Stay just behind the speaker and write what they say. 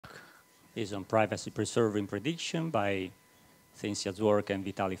is on privacy preserving prediction by Cynthia, Dwork, and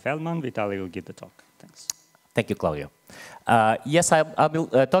Vitaly Feldman. Vitaly will give the talk. Thanks. Thank you, Claudio. Yes, I'll be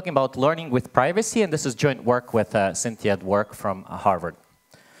talking about learning with privacy, and this is joint work with Cynthia Dwork from Harvard.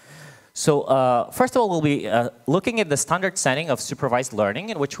 So first of all, we'll be looking at the standard setting of supervised learning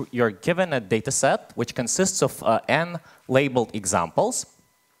in which you're given a data set which consists of n labeled examples,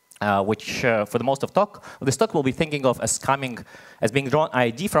 which for the most of this talk we'll be thinking of as being drawn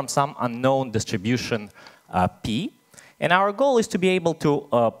ID from some unknown distribution P. And our goal is to be able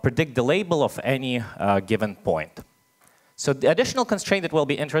to predict the label of any given point. So the additional constraint that we'll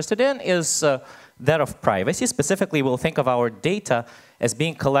be interested in is that of privacy. Specifically, we'll think of our data as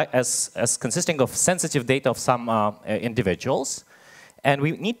being as consisting of sensitive data of some individuals. And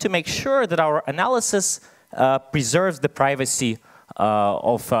we need to make sure that our analysis preserves the privacy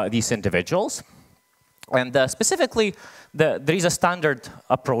of these individuals. And specifically, there is a standard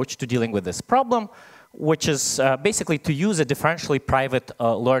approach to dealing with this problem, which is basically to use a differentially private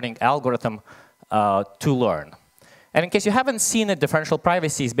learning algorithm to learn. And in case you haven't seen it, differential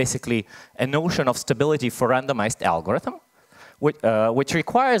privacy is basically a notion of stability for randomized algorithm, which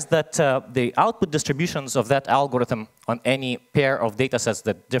requires that the output distributions of that algorithm on any pair of data sets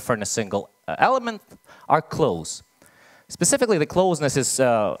that differ in a single element are close. Specifically, the closeness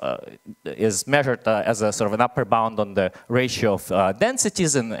is measured as a sort of an upper bound on the ratio of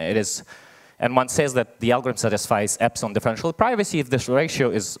densities, and one says that the algorithm satisfies epsilon differential privacy if this ratio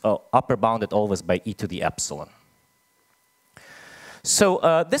is upper bounded always by e to the epsilon.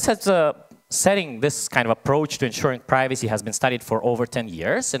 So this kind of approach to ensuring privacy has been studied for over 10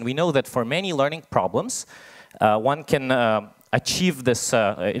 years, and we know that for many learning problems, one can achieve this,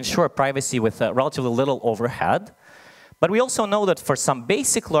 ensure privacy with relatively little overhead. But we also know that for some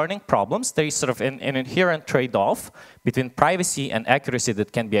basic learning problems, there is sort of an inherent trade-off between privacy and accuracy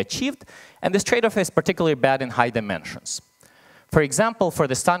that can be achieved, and this trade-off is particularly bad in high dimensions. For example, for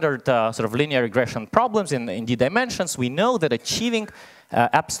the standard sort of linear regression problems in d dimensions, we know that achieving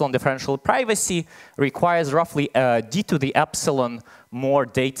epsilon differential privacy requires roughly d to the epsilon more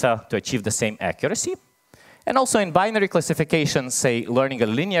data to achieve the same accuracy. And also in binary classification, say, learning a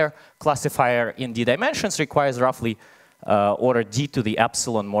linear classifier in d dimensions requires roughly order d to the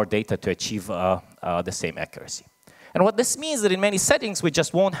epsilon more data to achieve the same accuracy. And what this means is that in many settings, we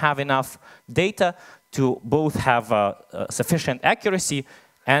just won't have enough data to both have sufficient accuracy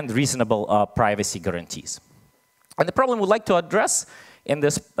and reasonable privacy guarantees. And the problem we'd like to address in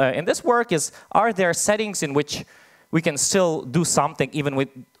this work is, are there settings in which we can still do something even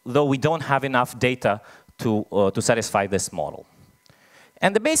though we don't have enough data to satisfy this model?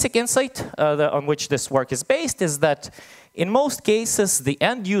 And the basic insight on which this work is based is that in most cases, the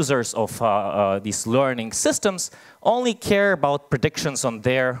end users of these learning systems only care about predictions on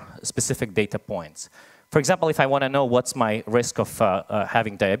their specific data points. For example, if I want to know what's my risk of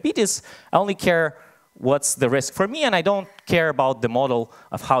having diabetes, I only care what's the risk for me, and I don't care about the model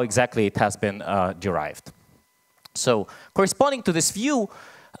of how exactly it has been derived. So corresponding to this view,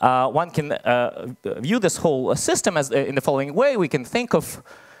 one can view this whole system as in the following way. We can think of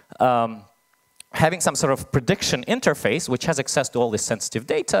having some sort of prediction interface which has access to all this sensitive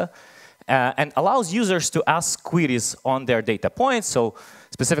data and allows users to ask queries on their data points. So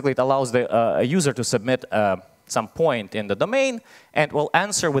specifically, it allows a user to submit some point in the domain and will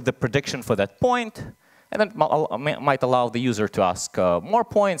answer with the prediction for that point. And then might allow the user to ask more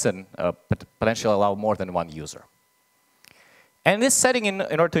points and potentially allow more than one user. And this setting, in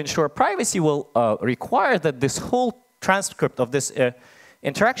order to ensure privacy, will require that this whole transcript of this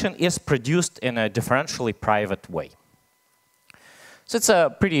interaction is produced in a differentially private way. So it's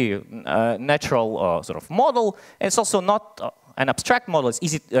a pretty natural sort of model. And it's also not an abstract model. It's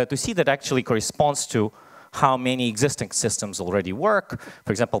easy to see that actually corresponds to how many existing systems already work.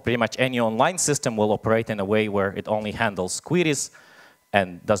 For example, pretty much any online system will operate in a way where it only handles queries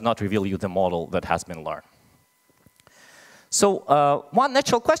and does not reveal you the model that has been learned. So one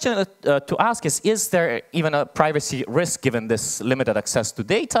natural question to ask is there even a privacy risk given this limited access to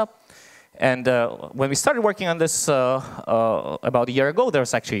data? And when we started working on this about a year ago, there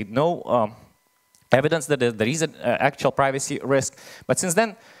was actually no evidence that there is an actual privacy risk. But since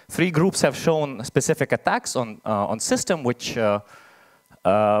then, 3 groups have shown specific attacks on system which show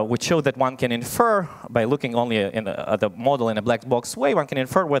that one can infer, by looking only at the model in a black box way, one can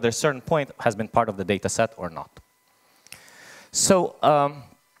infer whether a certain point has been part of the data set or not. So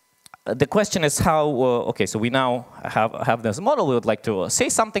the question is how, OK, so we now have this model. We would like to say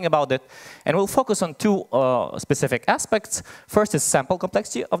something about it. And we'll focus on 2 specific aspects. First is sample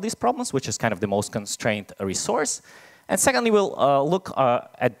complexity of these problems, which is kind of the most constrained resource. And secondly, we'll look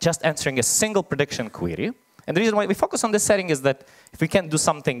at just answering a single prediction query. And the reason why we focus on this setting is that if we can do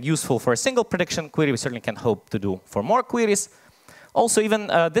something useful for a single prediction query, we certainly can hope to do for more queries. Also, even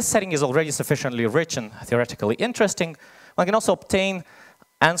this setting is already sufficiently rich and theoretically interesting. One can also obtain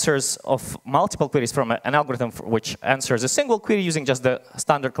answers of multiple queries from an algorithm which answers a single query using just the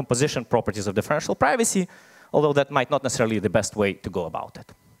standard composition properties of differential privacy, although that might not necessarily be the best way to go about it.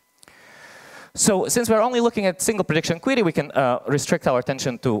 So since we're only looking at single prediction query, we can restrict our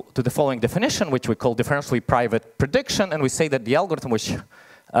attention to the following definition, which we call differentially private prediction. And we say that the algorithm which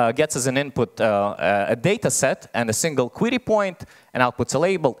gets as an input a data set and a single query point and outputs a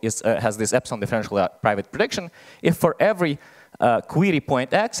label has this epsilon differential private prediction. If for every query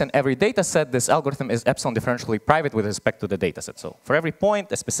point x and every data set, this algorithm is epsilon differentially private with respect to the data set. So for every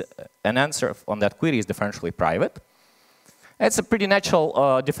point, an answer on that query is differentially private. It's a pretty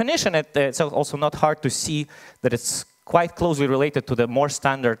natural definition. It's also not hard to see that it's quite closely related to the more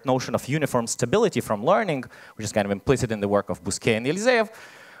standard notion of uniform stability from learning, which is kind of implicit in the work of Bousquet and Eliseev,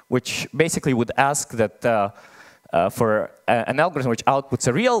 which basically would ask that for an algorithm which outputs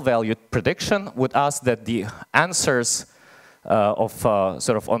a real valued prediction, would ask that the answers of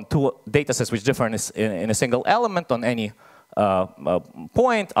sort of on two data sets which differ in a single element on any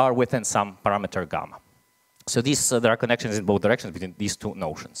point are within some parameter gamma. So there are connections in both directions between these two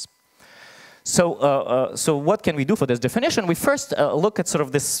notions. So, so what can we do for this definition? We first look at sort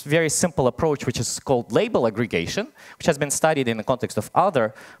of this very simple approach, which is called label aggregation, which has been studied in the context of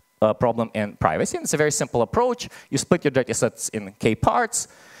other problem in privacy. And it's a very simple approach. You split your data sets in k parts.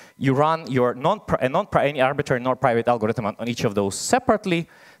 You run your any arbitrary non-private algorithm on each of those separately.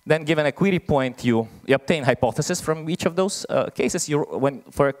 Then, given a query point, you obtain hypotheses from each of those cases.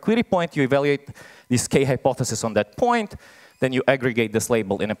 For a query point, you evaluate this k hypothesis on that point. Then you aggregate this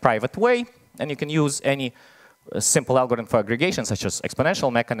label in a private way. And you can use any simple algorithm for aggregation, such as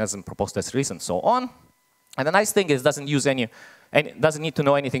exponential mechanism, proposed test release, and so on. And the nice thing is it doesn't need to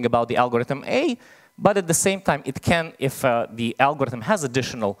know anything about the algorithm A, but at the same time, it can, if the algorithm has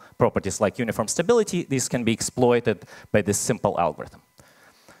additional properties like uniform stability, these can be exploited by this simple algorithm.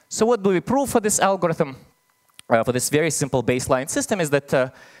 So what do we prove for this algorithm? For this very simple baseline system is that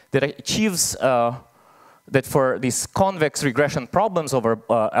that achieves that for these convex regression problems over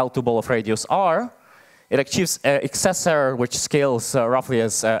L2 ball of radius R, it achieves excess error which scales roughly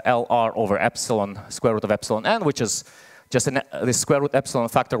as LR over epsilon, square root of epsilon n, which is just the square root epsilon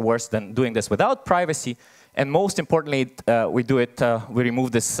factor worse than doing this without privacy. And most importantly, we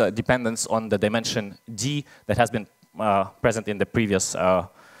remove this dependence on the dimension D that has been present in the previous,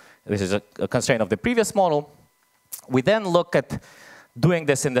 this is a constraint of the previous model. We then look at doing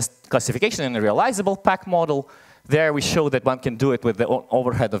this in this classification in a realizable pack model. There we show that one can do it with the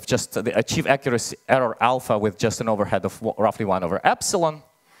overhead of just achieve accuracy error alpha with just an overhead of roughly 1 over epsilon,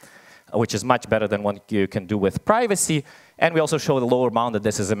 which is much better than what you can do with privacy. And we also show the lower bound that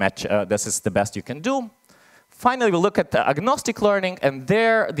this is a match, this is the best you can do. Finally, we look at agnostic learning, and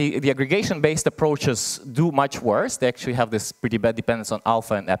there the aggregation-based approaches do much worse. They actually have this pretty bad dependence on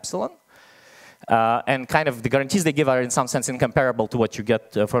alpha and epsilon. And kind of the guarantees they give are in some sense incomparable to what you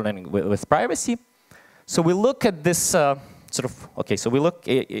get for learning with privacy. So we look at this so we look,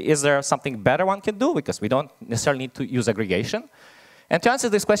 is there something better one can do? Because we don't necessarily need to use aggregation. And to answer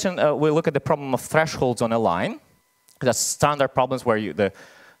this question, we look at the problem of thresholds on a line. That's standard problems where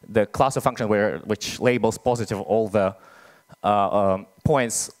the class of function which labels positive all the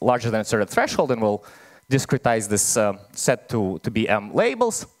points larger than a certain threshold, and we'll discretize this set to be M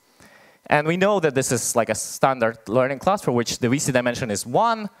labels. And we know that this is like a standard learning class for which the VC dimension is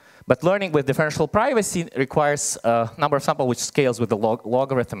 1, but learning with differential privacy requires a number of samples which scales with the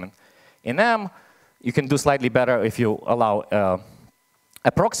logarithm in M. You can do slightly better if you allow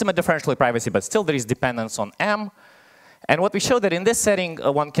approximate differential privacy, but still there is dependence on M. And what we show that in this setting,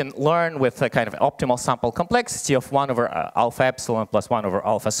 one can learn with a kind of optimal sample complexity of 1 over alpha epsilon plus 1 over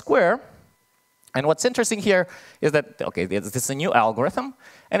alpha square. And what's interesting here is that, okay, this is a new algorithm,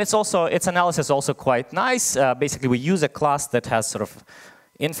 and its analysis is also quite nice. Basically, we use a class that has sort of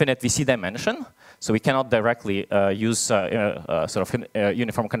infinite VC dimension, so we cannot directly use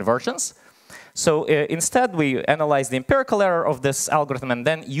uniform convergence. So instead, we analyze the empirical error of this algorithm and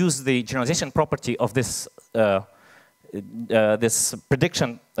then use the generalization property of this this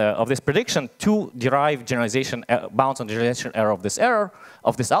prediction to derive generalization bounds on the generalization error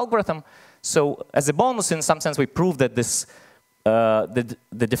of this algorithm. So as a bonus, in some sense, we prove that this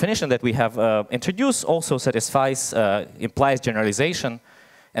the definition that we have introduced also satisfies implies generalization,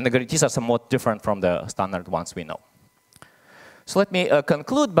 and the guarantees are somewhat different from the standard ones we know. So let me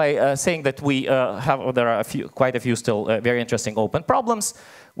conclude by saying that there are quite a few still very interesting open problems.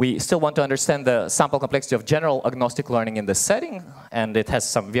 We still want to understand the sample complexity of general agnostic learning in this setting, and it has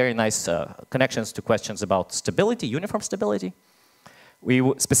some very nice connections to questions about stability, uniform stability. We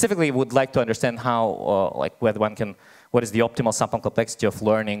specifically would like to understand how, what is the optimal sample complexity of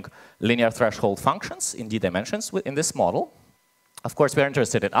learning linear threshold functions in d dimensions in this model. Of course, we're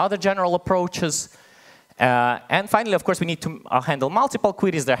interested in other general approaches. And finally, of course, we need to handle multiple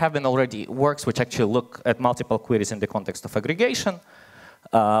queries. There have been already works which actually look at multiple queries in the context of aggregation.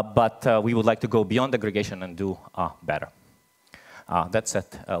 But we would like to go beyond aggregation and do better. That's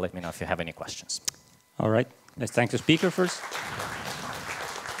it. Let me know if you have any questions. All right. Let's thank the speaker first.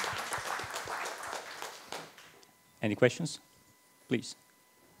 Any questions? Please.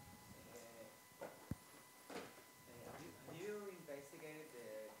 Have you investigated the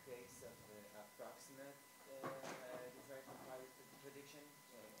case of the approximate differential prediction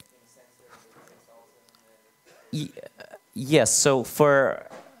in the sense that it's also in the Yes. So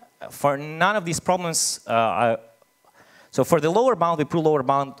for none of these problems, so for the lower bound, we prove lower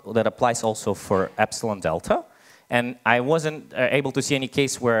bound that applies also for epsilon delta. And I wasn't able to see any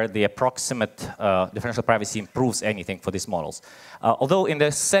case where the approximate differential privacy improves anything for these models. Although in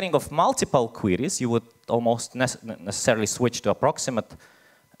the setting of multiple queries, you would almost necessarily switch to approximate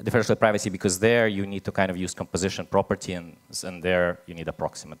differential privacy because there you need to kind of use composition property, and there you need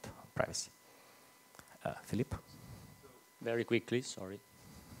approximate privacy. Philippe? Very quickly, sorry.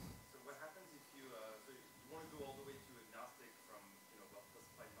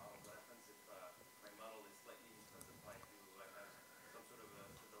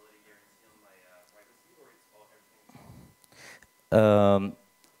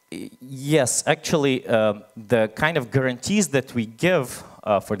 Yes, actually, the kind of guarantees that we give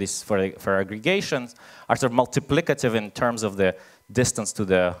for aggregations are sort of multiplicative in terms of the distance to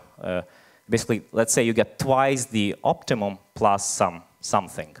the, basically, let's say you get twice the optimum plus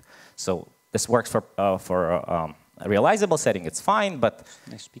something. So this works for a realizable setting, it's fine, but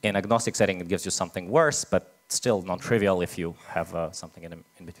in agnostic setting, it gives you something worse, but still non-trivial if you have something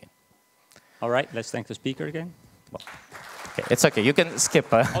in between. All right, let's thank the speaker again. Well, okay, it's okay, you can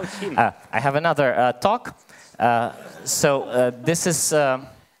skip. I have another talk. This is on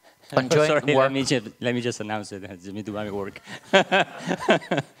joint work. Let me just announce it. Let me do my work.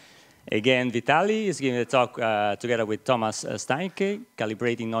 Again, Vitaly is giving a talk together with Thomas Steinke,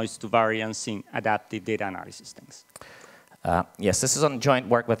 Calibrating Noise to Variance in Adaptive Data Analysis. Thanks. Yes, this is on joint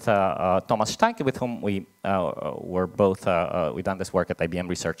work with Thomas Steinke, with whom we were both, we done this work at IBM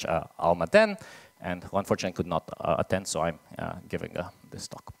Research Almaden, and who unfortunately could not attend, so I'm giving this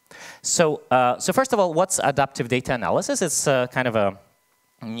talk. So first of all, what's adaptive data analysis? It's kind of a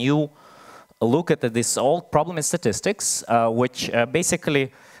new look at this old problem in statistics, which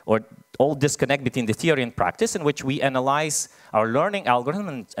basically, or old disconnect between the theory and practice, in which we analyze our learning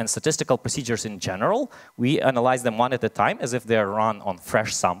algorithm and statistical procedures in general. We analyze them one at a time as if they're run on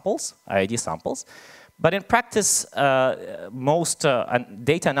fresh samples, IID samples. But in practice, most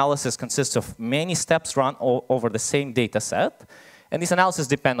data analysis consists of many steps run over the same data set, and these analyses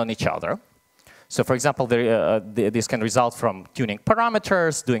depend on each other. So for example, this can result from tuning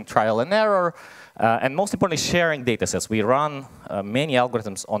parameters, doing trial and error, and most importantly, sharing data sets. We run many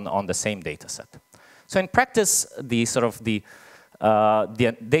algorithms on the same data set. So in practice, the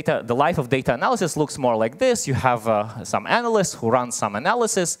life of data analysis looks more like this. You have some analyst who runs some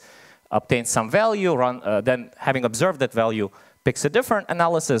analysis, obtains some value, then having observed that value, picks a different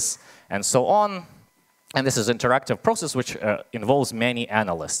analysis, and so on. And this is an interactive process which involves many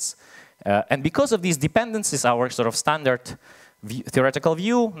analysts. And because of these dependencies, our sort of standard theoretical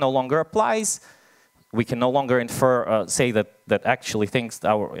view no longer applies. We can no longer infer, say that actually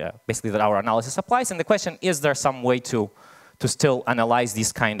basically that our analysis applies. And the question, is there some way to still analyze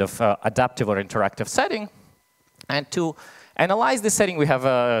this kind of adaptive or interactive setting? And to analyze this setting, we have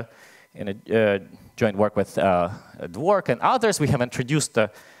in a joint work with Dwork and others, we have introduced a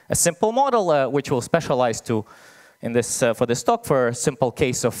simple model which will specialize for this talk for a simple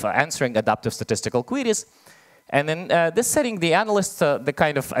case of answering adaptive statistical queries. And in this setting, the analysts, the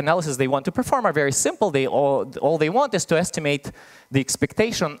kind of analysis they want to perform are very simple. All they want is to estimate the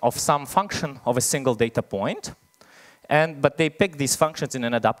expectation of some function of a single data point. But they pick these functions in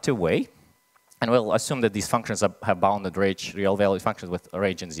an adaptive way. And we'll assume that these functions have bounded range, real value functions with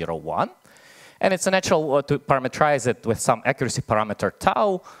range in 0, 1. And it's natural to parameterize it with some accuracy parameter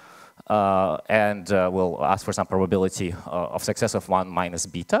tau. And we'll ask for some probability of success of 1 minus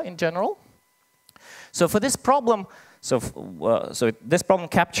beta in general. So for this problem, So, this problem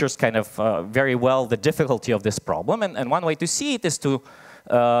captures kind of very well the difficulty of this problem. And one way to see it is to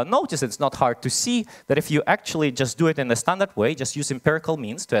notice, it's not hard to see, that if you actually just do it in the standard way, just use empirical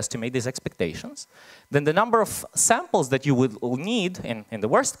means to estimate these expectations, then the number of samples that you would need, in the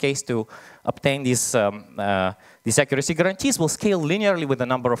worst case, to obtain these accuracy guarantees will scale linearly with the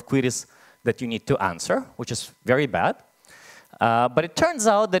number of queries that you need to answer, which is very bad. But it turns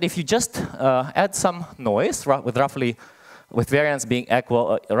out that if you just add some noise with variance being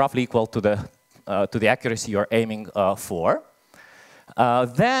roughly equal to the accuracy you're aiming for,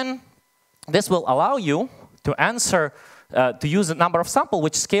 then this will allow you to answer, to use a number of sample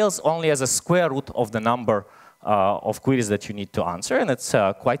which scales only as a square root of the number of queries that you need to answer, and it's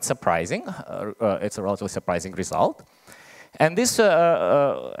quite surprising. It's a relatively surprising result. And this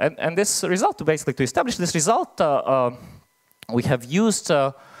result, to establish this result, we have used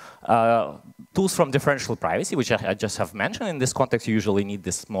tools from differential privacy, which I just have mentioned. In this context, you usually need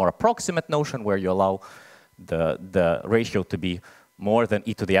this more approximate notion where you allow the ratio to be more than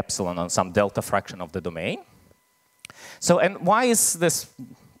e to the epsilon on some delta fraction of the domain. So, and why is this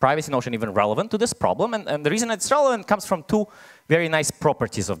privacy notion even relevant to this problem? And the reason it's relevant comes from two very nice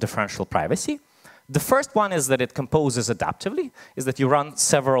properties of differential privacy. The first one is that it composes adaptively, is that you run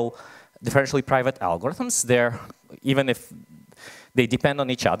several differentially private algorithms. They're, even if they depend on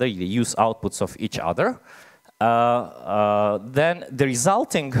each other, you use outputs of each other, then the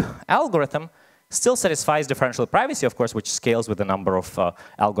resulting algorithm still satisfies differential privacy, of course, which scales with the number of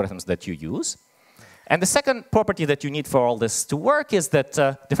algorithms that you use. And the second property that you need for all this to work is that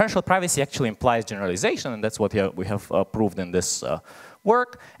differential privacy actually implies generalization, and that's what we have proved in this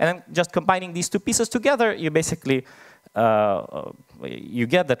work. And then just combining these two pieces together, you basically you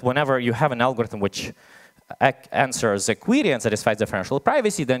get that whenever you have an algorithm which answers a query and satisfies differential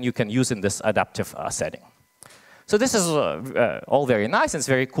privacy, then you can use in this adaptive setting. So this is all very nice, and it's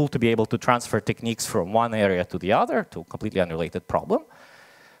very cool to be able to transfer techniques from one area to the other, to a completely unrelated problem.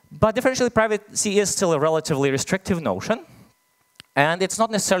 But differential privacy is still a relatively restrictive notion, and it's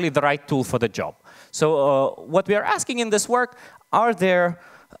not necessarily the right tool for the job. So what we are asking in this work, are there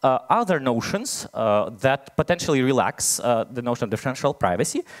other notions that potentially relax the notion of differential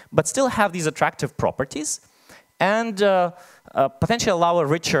privacy, but still have these attractive properties, and potentially allow a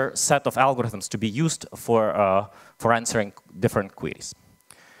richer set of algorithms to be used for answering different queries.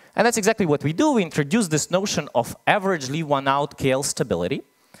 And that's exactly what we do. We introduce this notion of average leave one out KL stability.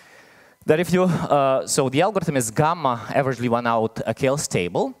 That if you, so the algorithm is gamma average leave one out KL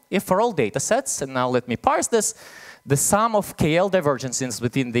stable, if for all data sets, and now let me parse this, the sum of KL divergences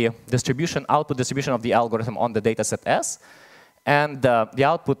within the distribution, output distribution of the algorithm on the data set S, and the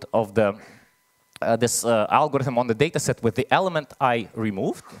output of the this algorithm on the data set with the element I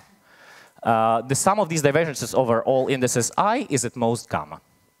removed, the sum of these divergences over all indices I is at most gamma.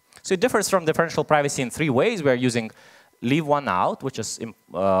 So it differs from differential privacy in three ways. We're using leave one out, which is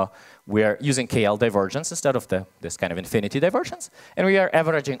we're using KL divergence instead of this kind of infinity divergence, and we are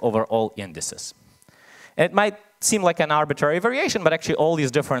averaging over all indices. And it might seem like an arbitrary variation, but actually all these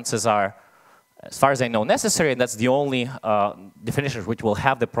differences are, as far as I know, necessary, and that's the only definition which will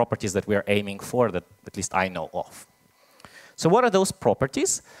have the properties that we are aiming for, that at least I know of. So what are those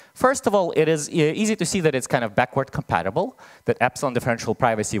properties? First of all, it is easy to see that it's kind of backward compatible, that epsilon differential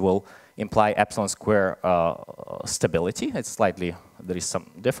privacy will imply epsilon square stability. It's slightly, there is some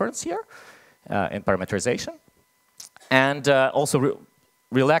difference here in parameterization. And also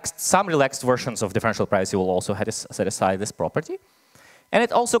some relaxed versions of differential privacy will also satisfy this property. And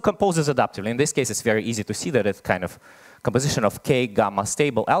it also composes adaptively. In this case, it's very easy to see that it's kind of composition of K gamma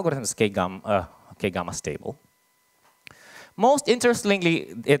stable algorithms, K gamma stable. Most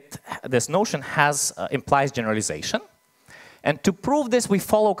interestingly, this notion implies generalization. And to prove this, we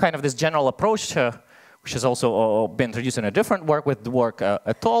follow kind of this general approach, which has also been introduced in a different work with Dwork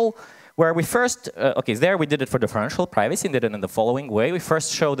et al., where we first, there we did it for differential privacy and did it in the following way. We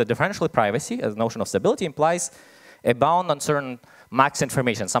first showed that differential privacy, as a notion of stability, implies a bound on certain max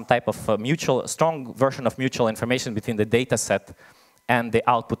information, some type of strong version of mutual information between the data set and the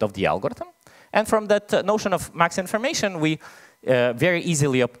output of the algorithm. And from that notion of max information, we very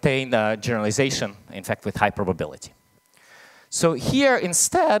easily obtain generalization, in fact, with high probability. So here,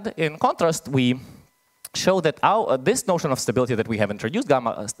 instead, in contrast, we show that this notion of stability that we have introduced,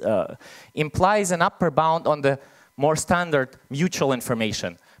 gamma, implies an upper bound on the more standard mutual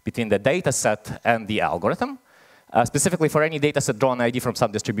information between the data set and the algorithm. Specifically, for any data set drawn ID from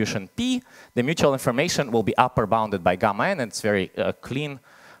some distribution P, the mutual information will be upper bounded by gamma n, and it's very clean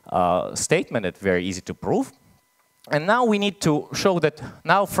statement. It's very easy to prove. And now we need to show that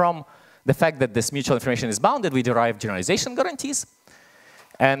now from the fact that this mutual information is bounded, we derive generalization guarantees.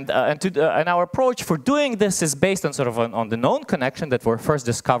 And our approach for doing this is based on on the known connection that were first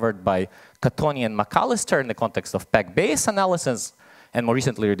discovered by Catoni and McAllister in the context of PEG-based analysis, and more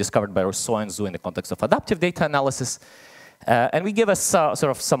recently rediscovered by Rousseau and Zhu in the context of adaptive data analysis. And we give a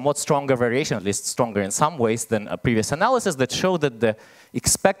somewhat stronger variation, at least stronger in some ways than a previous analysis, that show that the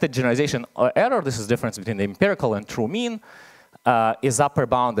expected generalization error, this is the difference between the empirical and true mean, is upper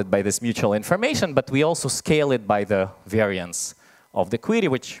bounded by this mutual information, but we also scale it by the variance of the query,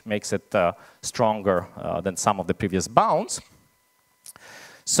 which makes it stronger than some of the previous bounds.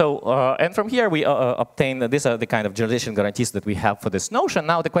 So, and from here we obtain, these are the kind of generalization guarantees that we have for this notion.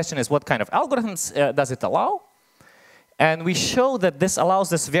 Now the question is, what kind of algorithms does it allow? And we show that this allows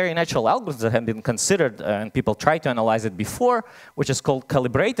this very natural algorithm that had been considered, and people tried to analyze it before, which is called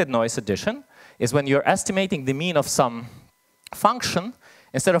calibrated noise addition, is when you're estimating the mean of some function,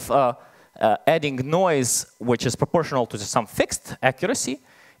 instead of adding noise which is proportional to some fixed accuracy,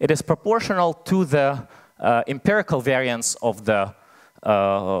 it is proportional to the empirical variance of the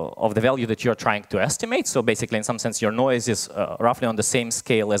value that you're trying to estimate. So basically, in some sense, your noise is roughly on the same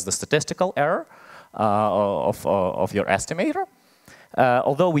scale as the statistical error of your estimator.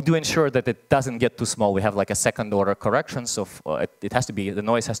 Although we do ensure that it doesn't get too small, we have like a second order correction, so it has to be, the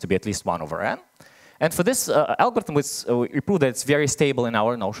noise has to be at least 1 over n. And for this algorithm, we prove that it's very stable in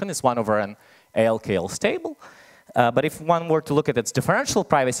our notion. It's 1 over n ALKL stable. But if one were to look at its differential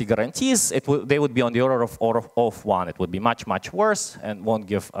privacy guarantees, they would be on the order of 1. It would be much, much worse and won't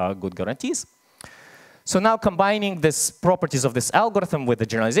give good guarantees. So now combining these properties of this algorithm with the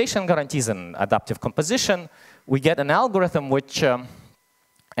generalization guarantees and adaptive composition, we get an algorithm which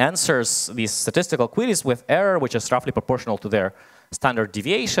answers these statistical queries with error, which is roughly proportional to their standard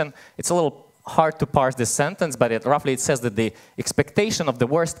deviation. It's a little hard to parse this sentence, but roughly it says that the expectation of the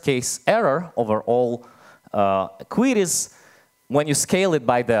worst case error over all queries, when you scale it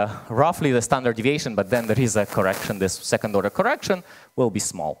by roughly the standard deviation, but then there is a correction, this second order correction, will be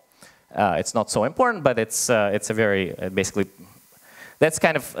small. It's not so important, but it's a very, basically, that's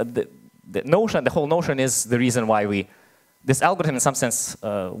kind of the notion, the whole notion is the reason why this algorithm in some sense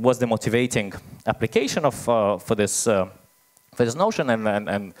was the motivating application of, for this notion,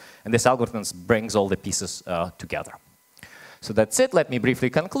 and this algorithm brings all the pieces together. So that's it. Let me briefly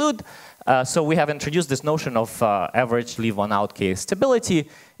conclude. So we have introduced this notion of average leave one out case stability.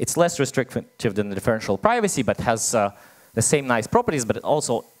 It's less restrictive than the differential privacy, but has the same nice properties, but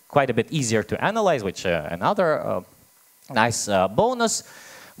also quite a bit easier to analyze, which another nice bonus.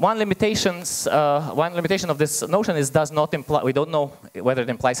 One limitation of this notion is does not imply, we don't know whether it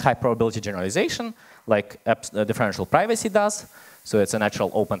implies high probability generalization, like differential privacy does. So it's a natural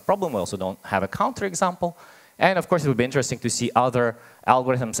open problem. We also don't have a counterexample. And of course, it would be interesting to see other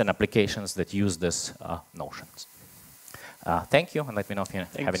algorithms and applications that use this notions. Thank you, and let me know if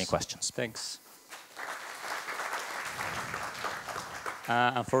you have any questions. Thanks.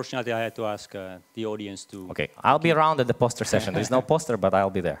 Unfortunately, I had to ask the audience to... Okay, I'll be around at the poster session. There's no poster, but I'll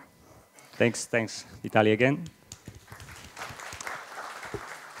be there. Thanks, Vitaly again.